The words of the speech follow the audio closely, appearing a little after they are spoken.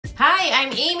Hi,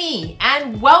 I'm Amy,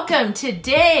 and welcome.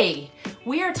 Today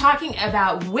we are talking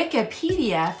about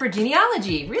Wikipedia for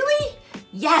genealogy. Really?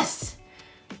 Yes.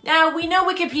 Now, we know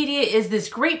Wikipedia is this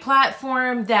great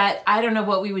platform that I don't know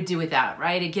what we would do without,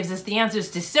 right? It gives us the answers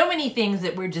to so many things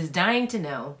that we're just dying to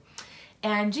know.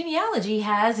 And genealogy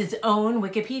has its own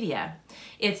Wikipedia.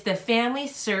 It's the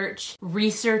FamilySearch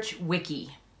Research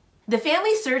Wiki. The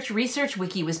FamilySearch Research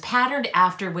Wiki was patterned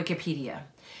after Wikipedia.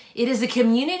 It is a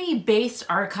community-based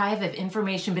archive of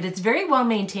information, but it's very well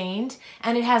maintained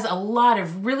and it has a lot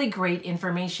of really great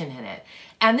information in it.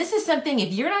 And this is something,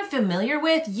 if you're not familiar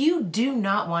with, you do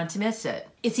not want to miss it.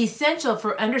 It's essential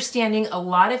for understanding a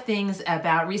lot of things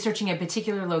about researching a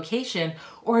particular location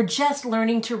or just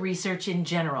learning to research in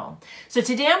general. So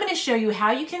today I'm going to show you how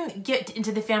you can get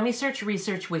into the FamilySearch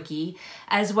Research Wiki,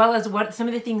 as well as what some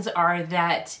of the things are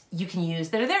that you can use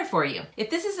that are there for you.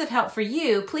 If this is of help for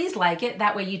you, please like it.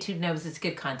 That way YouTube knows it's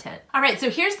good content. All right,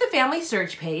 so here's the Family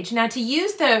Search page. Now, to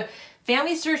use the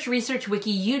FamilySearch Research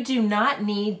Wiki, you do not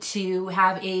need to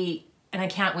have an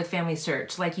account with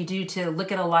FamilySearch like you do to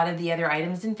look at a lot of the other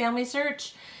items in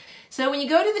FamilySearch. So when you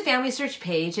go to the FamilySearch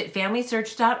page at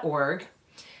familysearch.org,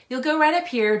 you'll go right up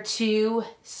here to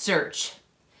Search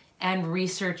and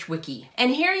Research Wiki. And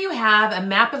here you have a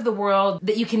map of the world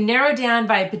that you can narrow down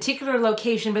by a particular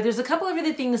location, but there's a couple of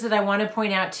other things that I want to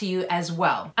point out to you as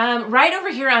well. Right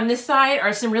over here on this side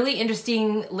are some really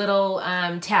interesting little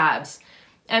tabs.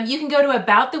 You can go to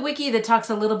About the Wiki that talks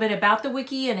a little bit about the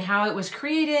Wiki and how it was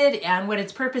created and what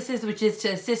its purpose is, which is to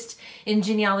assist in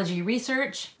genealogy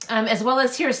research, as well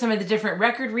as here are some of the different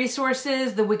record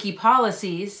resources, the Wiki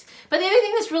policies. But the other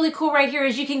thing that's really cool right here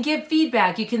is you can give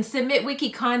feedback, you can submit Wiki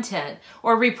content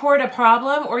or report a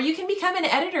problem, or you can become an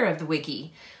editor of the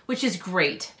Wiki, which is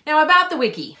great. Now about the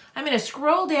Wiki, I'm going to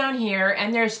scroll down here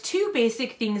and there's two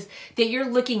basic things that you're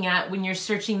looking at when you're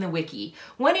searching the Wiki.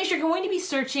 One is you're going to be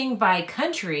searching by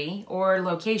country or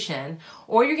location,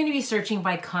 or you're going to be searching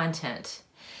by content.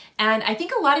 And I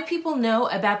think a lot of people know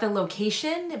about the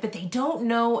location, but they don't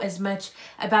know as much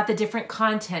about the different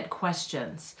content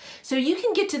questions. So you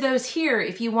can get to those here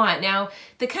if you want. Now,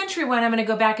 the country one, I'm going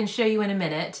to go back and show you in a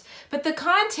minute. But the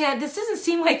content, this doesn't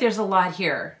seem like there's a lot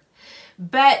here.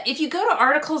 But if you go to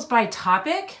articles by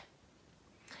topic,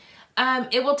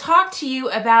 it will talk to you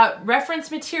about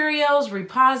reference materials,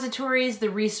 repositories,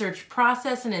 the research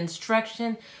process and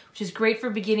instruction, which is great for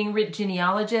beginning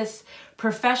genealogists,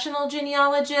 professional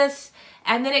genealogists,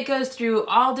 and then it goes through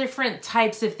all different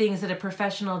types of things that a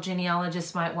professional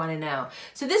genealogist might want to know.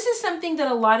 So this is something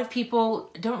that a lot of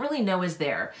people don't really know is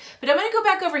there. But I'm going to go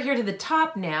back over here to the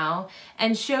top now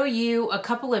and show you a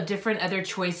couple of different other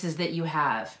choices that you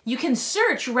have. You can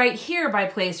search right here by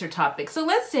place or topic. So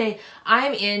let's say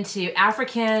I'm into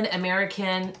African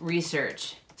American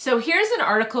research. So here's an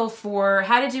article for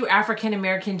how to do African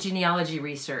American genealogy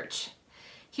research.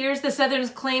 Here's the Southern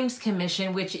Claims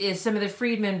Commission, which is some of the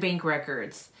Freedmen Bank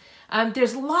records.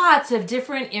 There's lots of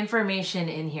different information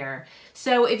in here.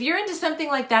 So if you're into something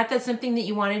like that, that's something that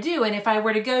you want to do. And if I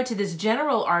were to go to this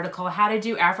general article, how to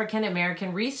do African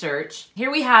American research,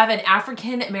 here we have an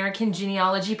African American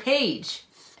genealogy page.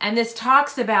 And this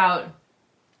talks about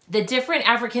the different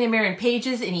African American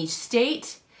pages in each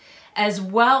state, as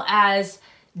well as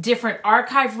different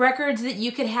archive records that you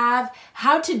could have,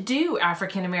 how to do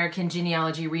African American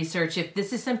genealogy research if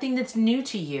this is something that's new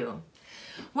to you.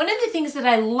 One of the things that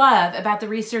I love about the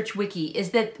Research Wiki is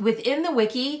that within the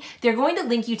Wiki, they're going to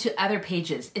link you to other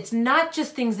pages. It's not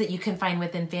just things that you can find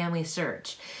within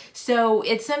FamilySearch. So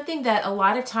it's something that a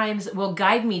lot of times will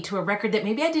guide me to a record that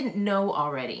maybe I didn't know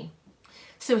already.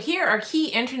 So here are key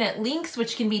internet links,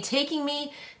 which can be taking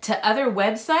me to other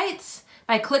websites. If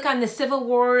I click on the Civil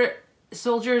War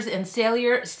Soldiers and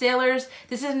Sailors.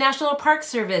 This is a National Park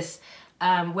Service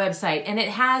website, and it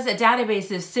has a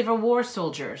database of Civil War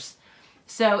soldiers.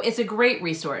 So it's a great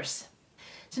resource.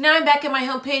 So now I'm back at my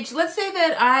homepage. Let's say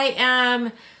that I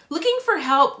am looking for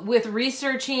help with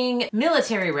researching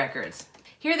military records.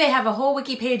 Here they have a whole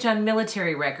wiki page on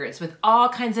military records with all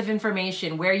kinds of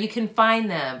information, where you can find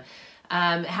them,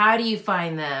 how do you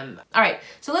find them. All right,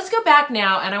 so let's go back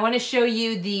now, and I want to show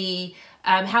you the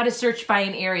how to search by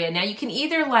an area. Now you can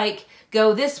either like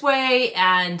go this way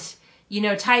and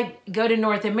go to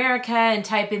North America and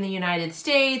type in the United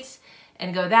States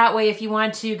and go that way if you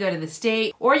want to, go to the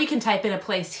state, or you can type in a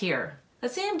place here.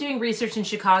 Let's say I'm doing research in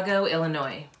Chicago,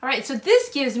 Illinois. All right, so this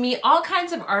gives me all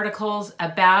kinds of articles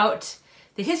about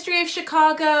the history of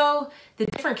Chicago, the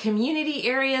different community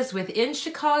areas within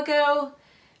Chicago,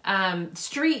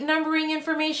 street numbering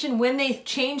information, when they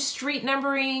changed street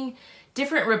numbering,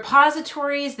 different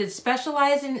repositories that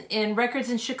specialize in records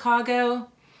in Chicago,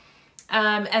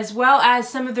 as well as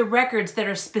some of the records that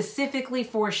are specifically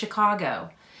for Chicago.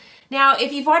 Now,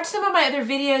 if you've watched some of my other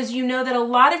videos, you know that a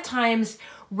lot of times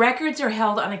records are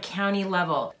held on a county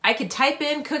level. I could type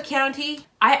in Cook County.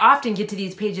 I often get to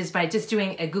these pages by just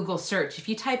doing a Google search. If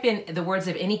you type in the words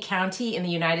of any county in the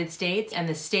United States and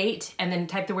the state, and then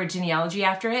type the word genealogy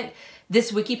after it,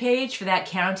 this wiki page for that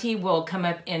county will come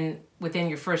up within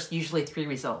your first usually 3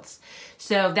 results.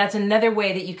 So that's another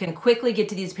way that you can quickly get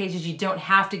to these pages. You don't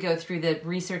have to go through the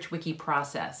research wiki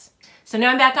process. So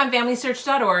now I'm back on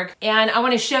FamilySearch.org, and I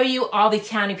want to show you all the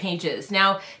county pages.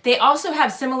 Now, they also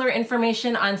have similar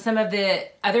information on some of the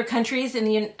other countries in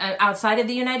the outside of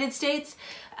the United States.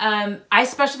 I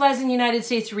specialize in United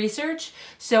States research,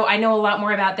 so I know a lot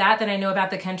more about that than I know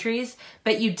about the countries,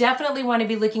 but you definitely want to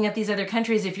be looking at these other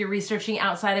countries if you're researching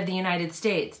outside of the United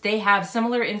States. They have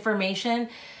similar information,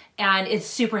 and it's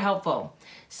super helpful.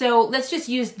 So let's just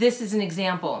use this as an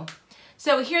example.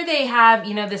 So here they have,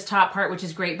 you know, this top part, which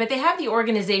is great, but they have the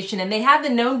organization and they have the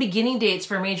known beginning dates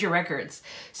for major records.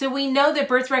 So we know that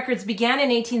birth records began in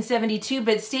 1872,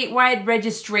 but statewide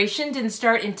registration didn't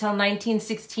start until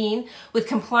 1916 with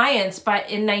compliance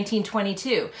in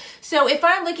 1922. So if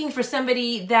I'm looking for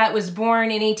somebody that was born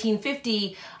in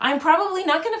 1850, I'm probably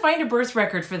not going to find a birth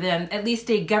record for them, at least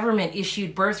a government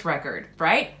issued birth record,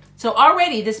 right? So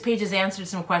already this page has answered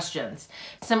some questions.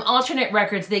 Some alternate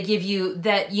records they give you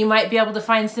that you might be able to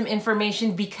find some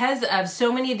information because of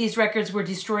so many of these records were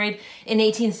destroyed in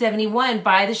 1871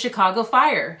 by the Chicago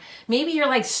fire. Maybe you're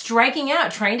like striking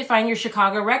out trying to find your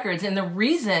Chicago records, and the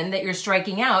reason that you're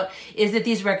striking out is that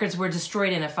these records were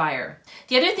destroyed in a fire.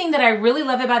 The other thing that I really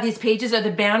love about these pages are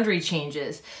the boundary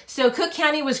changes. So Cook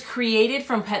County was created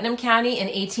from Putnam County in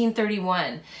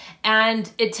 1831.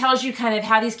 And it tells you kind of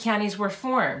how these counties were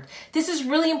formed. This is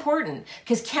really important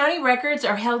because county records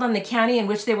are held on the county in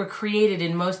which they were created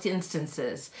in most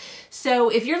instances. So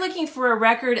if you're looking for a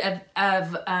record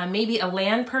of maybe a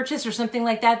land purchase or something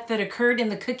like that that occurred in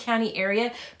the Cook County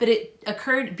area, but it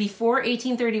occurred before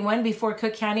 1831, before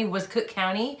Cook County was Cook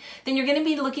County, then you're going to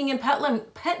be looking in Putnam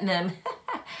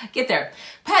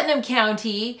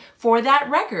County for that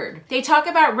record. They talk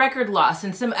about record loss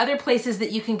and some other places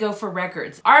that you can go for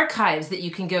records, archives that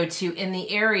you can go to in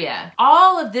the area.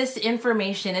 All of this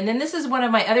information, and then this is one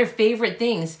of my other favorite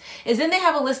things, is then they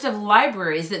have a list of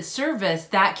libraries that service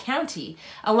that county,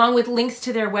 along with links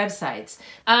to their websites.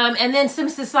 And then some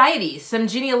societies, some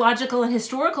genealogical and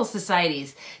historical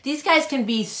societies. These guys can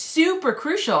be super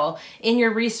crucial in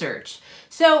your research.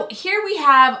 So here we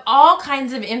have all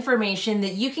kinds of information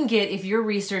that you can get if you're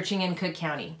researching in Cook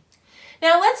County.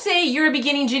 Now, let's say you're a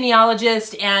beginning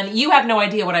genealogist and you have no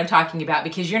idea what I'm talking about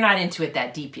because you're not into it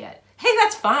that deep yet. Hey,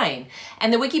 that's fine.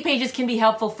 And the wiki pages can be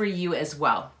helpful for you as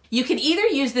well. You can either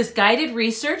use this guided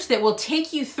research that will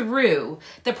take you through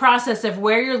the process of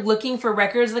where you're looking for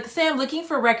records. Like say I'm looking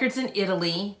for records in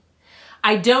Italy.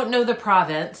 I don't know the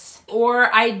province, or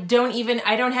I don't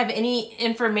have any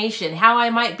information how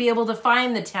I might be able to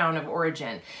find the town of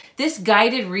origin. This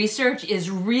guided research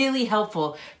is really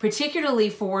helpful,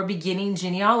 particularly for beginning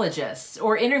genealogists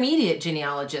or intermediate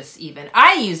genealogists even.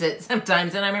 I use it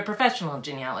sometimes and I'm a professional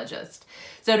genealogist,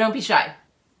 so don't be shy.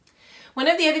 One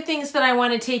of the other things that I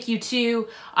want to take you to,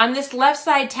 on this left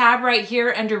side tab right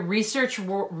here under Research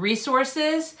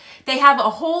Resources, they have a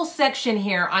whole section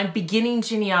here on beginning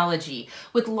genealogy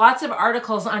with lots of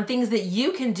articles on things that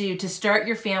you can do to start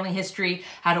your family history,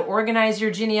 how to organize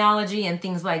your genealogy, and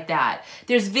things like that.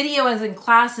 There's videos and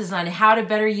classes on how to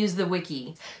better use the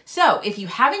wiki. So if you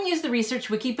haven't used the Research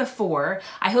Wiki before,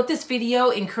 I hope this video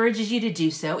encourages you to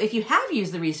do so. If you have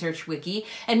used the Research Wiki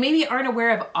and maybe aren't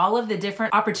aware of all of the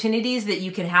different opportunities that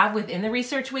you can have within the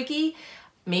Research Wiki,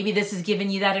 maybe this has given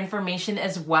you that information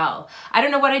as well. I don't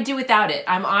know what I'd do without it.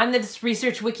 I'm on this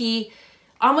Research Wiki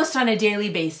almost on a daily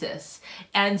basis.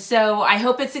 And so I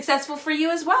hope it's successful for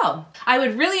you as well. I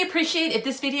would really appreciate if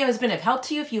this video has been of help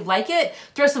to you. If you like it,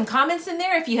 throw some comments in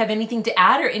there. If you have anything to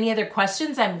add or any other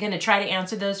questions, I'm going to try to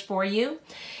answer those for you.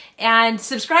 And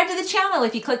subscribe to the channel.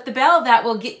 If you click the bell, that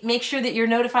will make sure that you're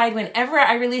notified whenever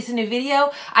I release a new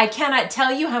video. I cannot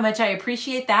tell you how much I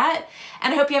appreciate that.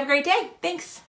 And I hope you have a great day. Thanks.